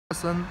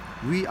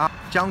We are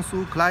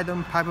Jiangsu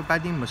Claydon pipe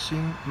bending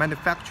machine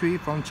manufactured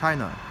from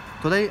China.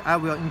 Today I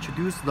will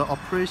introduce the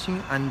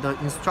operation and the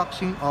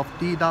instruction of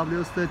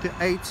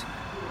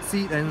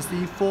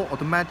DW38CNC 4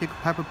 automatic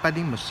pipe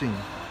bending machine.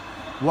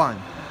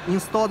 1.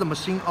 Install the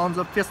machine on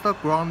the fixed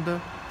ground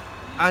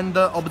and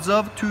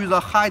observe to the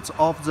height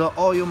of the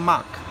oil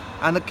mark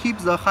and keep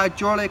the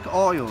hydraulic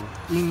oil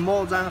in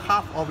more than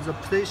half of the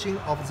position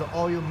of the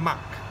oil mark.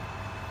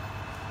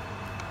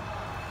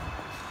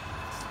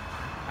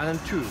 And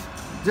 2.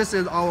 This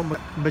is our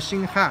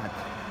machine head.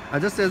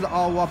 This is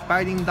our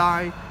bending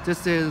die.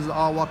 This is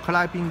our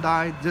clamping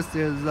die. This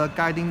is the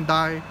guiding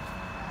die.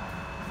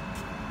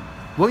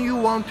 When you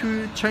want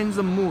to change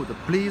the mode,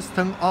 please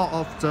turn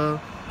off the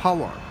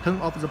power.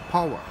 Turn off the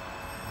power.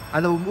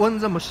 And when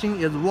the machine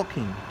is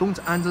working, don't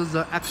enter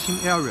the action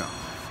area.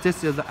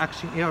 This is the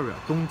action area.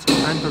 Don't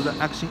enter the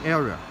action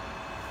area.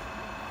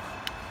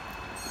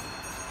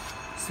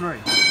 3.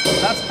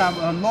 Let's have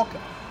a look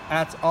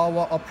at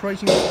our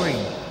operation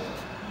screen.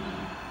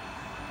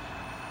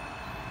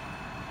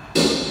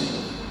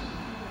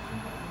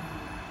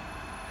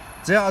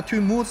 There are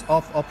 2 modes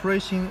of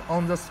operation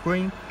on the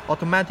screen: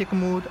 automatic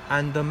mode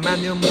and the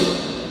manual mode.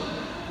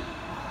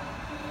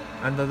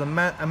 Under the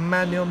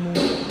manual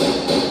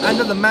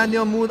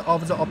mode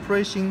of the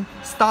operation,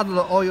 start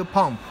the oil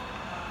pump.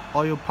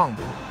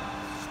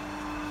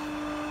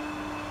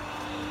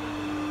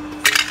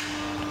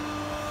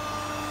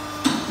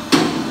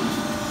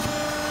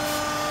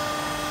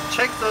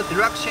 Check the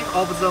direction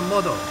of the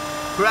motor.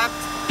 Correct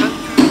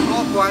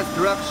counterclockwise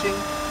direction.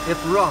 If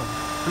wrong,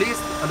 please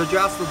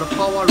adjust the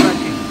power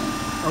rating.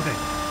 Okay.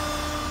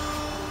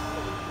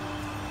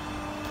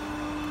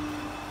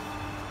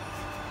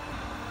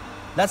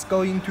 Let's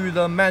go into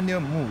the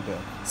manual mode.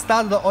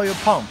 Start the oil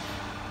pump.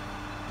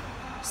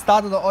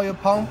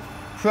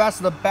 Press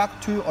the back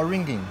to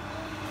O-ring.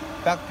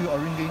 The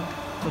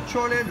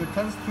trolley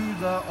returns to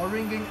the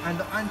O-ring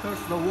and enters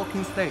the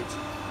working state.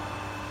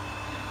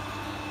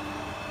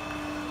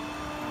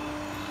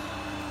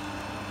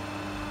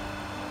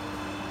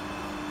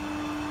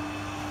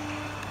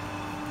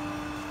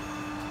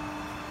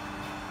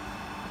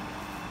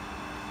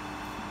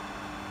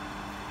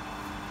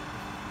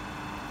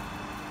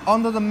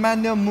 Under the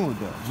manual mode,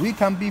 we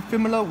can be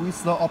familiar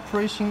with the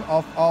operation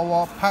of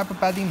our pipe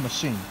bending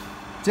machine.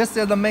 This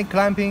is the main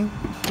clamping.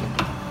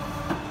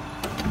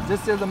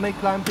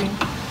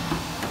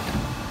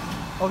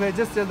 Okay,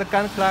 this is the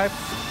guide clamp.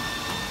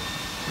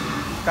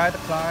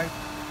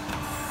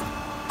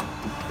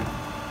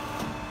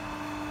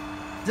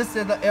 This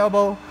is the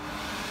elbow.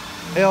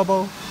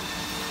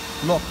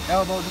 Look,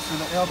 elbow, this is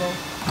the elbow.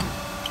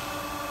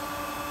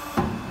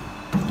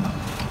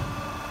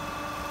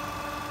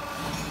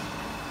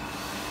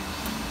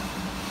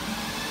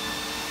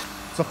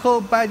 The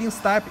whole bending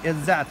step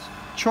is that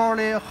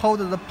trolley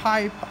holds the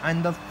pipe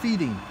and the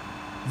feeding.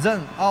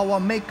 Then our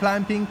main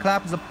clamping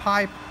clamps the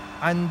pipe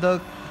and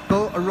go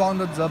around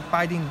the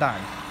bending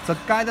die. The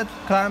guided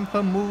clamp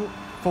move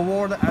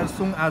forward as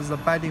soon as the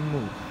bending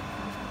moves.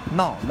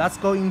 Now let's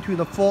go into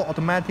the full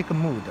automatic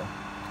mode.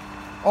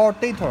 All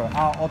data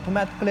are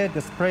automatically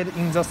displayed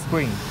in the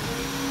screen.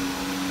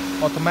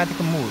 Automatic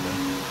mode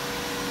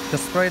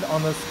displayed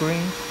on the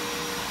screen.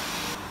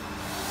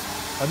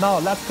 And now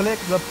let's click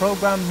the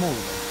program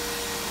mode.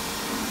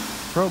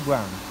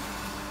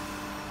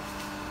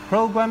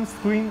 Program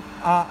screen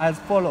are as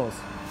follows.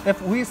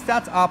 If we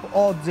set up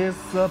all these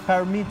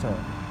parameters,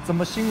 the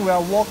machine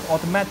will work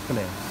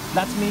automatically.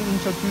 Let me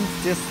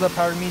introduce this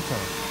parameter.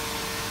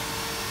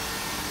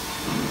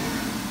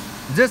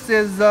 This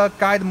is the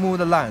guide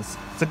mode length.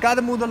 The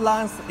guide mode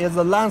length is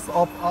the length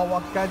of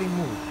our guiding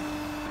mode.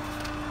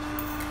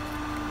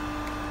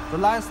 The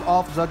length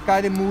of the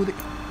guiding mode.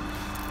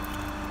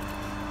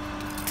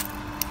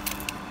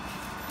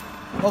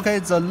 Okay,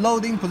 the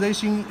loading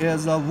position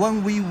is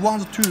when we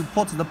want to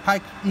put the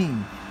pipe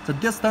in. The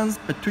distance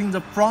between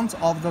the front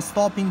of the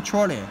stopping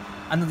trolley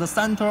and the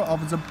center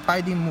of the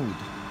bending mode.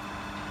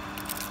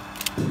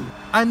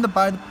 And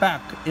by the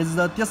back is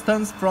the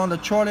distance from the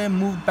trolley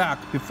move back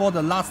before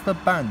the last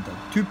bend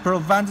to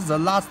prevent the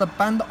last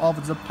bend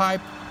of the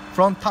pipe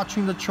from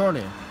touching the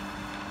trolley.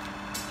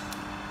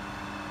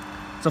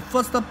 The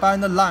first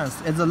bend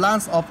length is the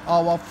length of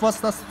our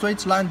first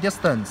straight line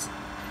distance.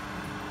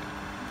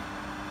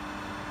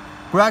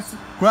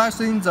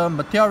 Grasping the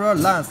material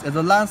length is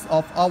the length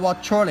of our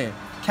trolley.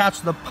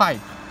 Catch the pipe.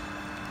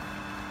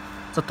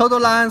 The total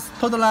length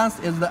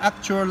is the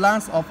actual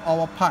length of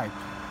our pipe.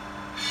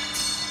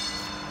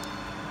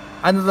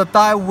 And the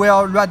die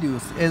wheel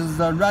radius is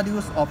the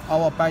radius of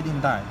our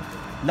bending die.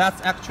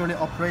 Let's actually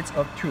operate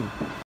a tool.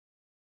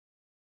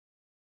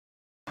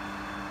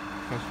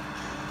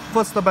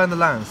 First bend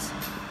length.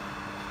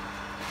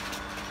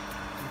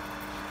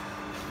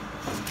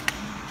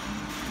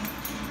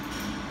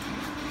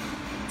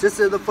 This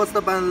is the first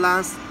bend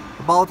length,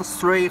 about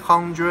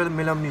 300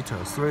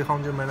 millimeters.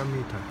 300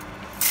 millimeter.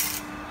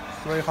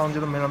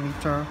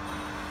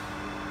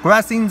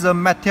 Grasping the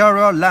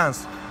material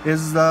length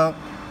is the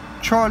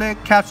trolley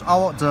catch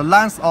the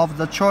length of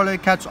the trolley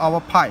catch our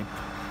pipe.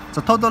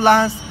 The total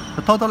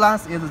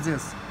length is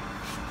this.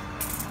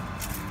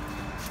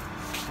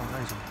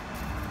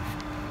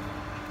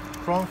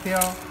 From here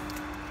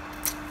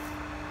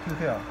to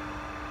here.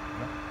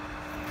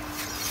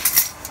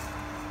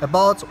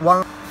 About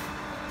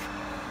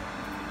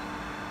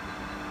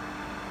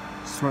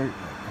 3.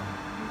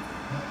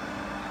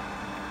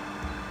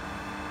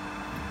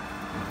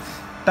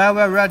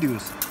 Diver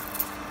radius.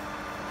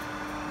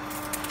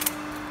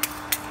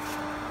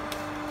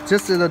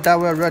 This is the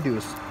diver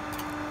radius.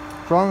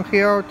 From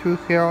here to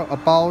here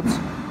about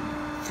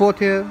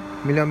 40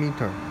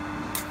 millimeters.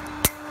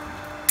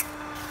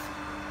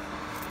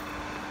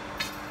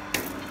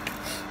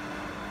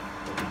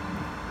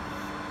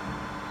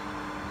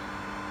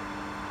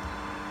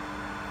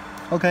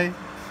 Okay.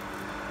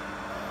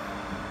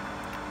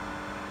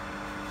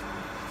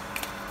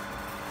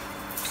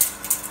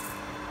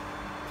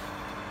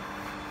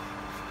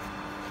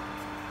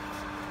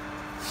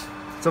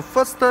 The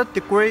first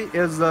degree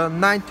is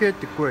 90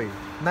 degree.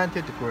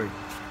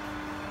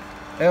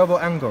 Elbow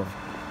angle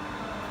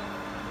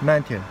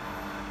 90.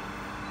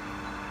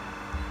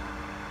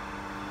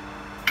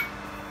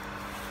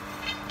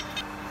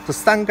 The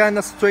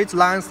second straight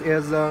line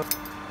is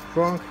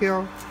from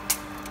here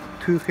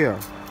to here,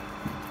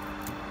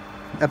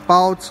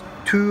 about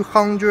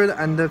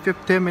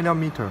 250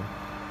 millimeters.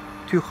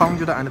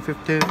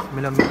 250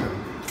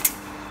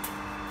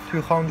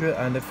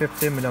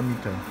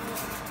 millimeters.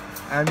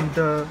 And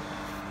the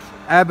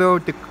elbow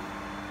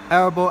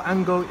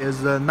angle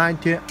is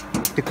 90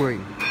 degree.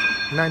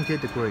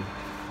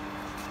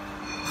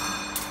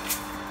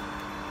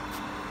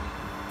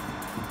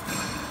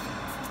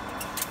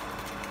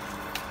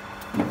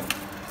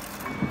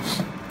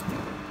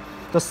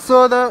 The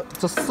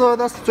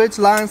third straight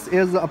line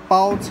is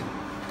about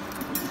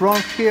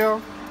from here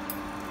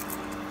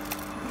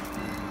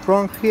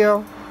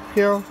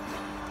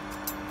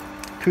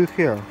to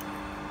here.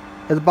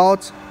 It's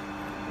about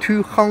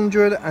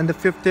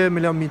 250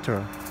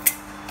 millimeters.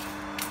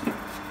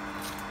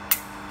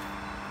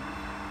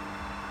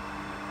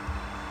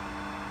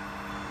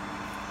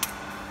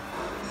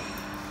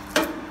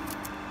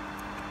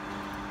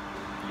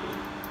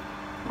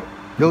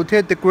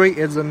 Rotate degree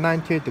is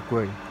 90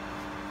 degree.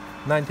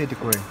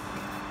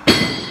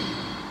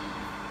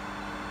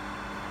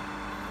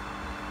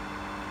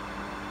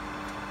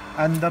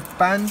 And the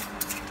band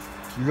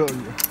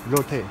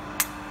rotate.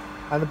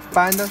 And the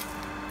band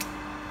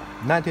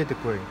 90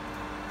 degree.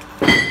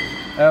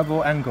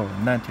 Elbow angle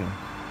 90.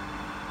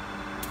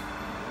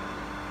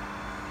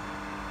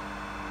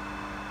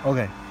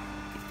 Okay.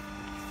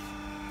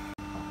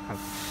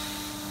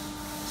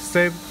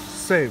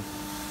 Save.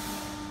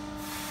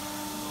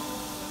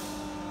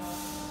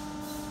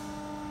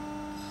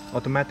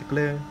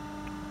 Automatically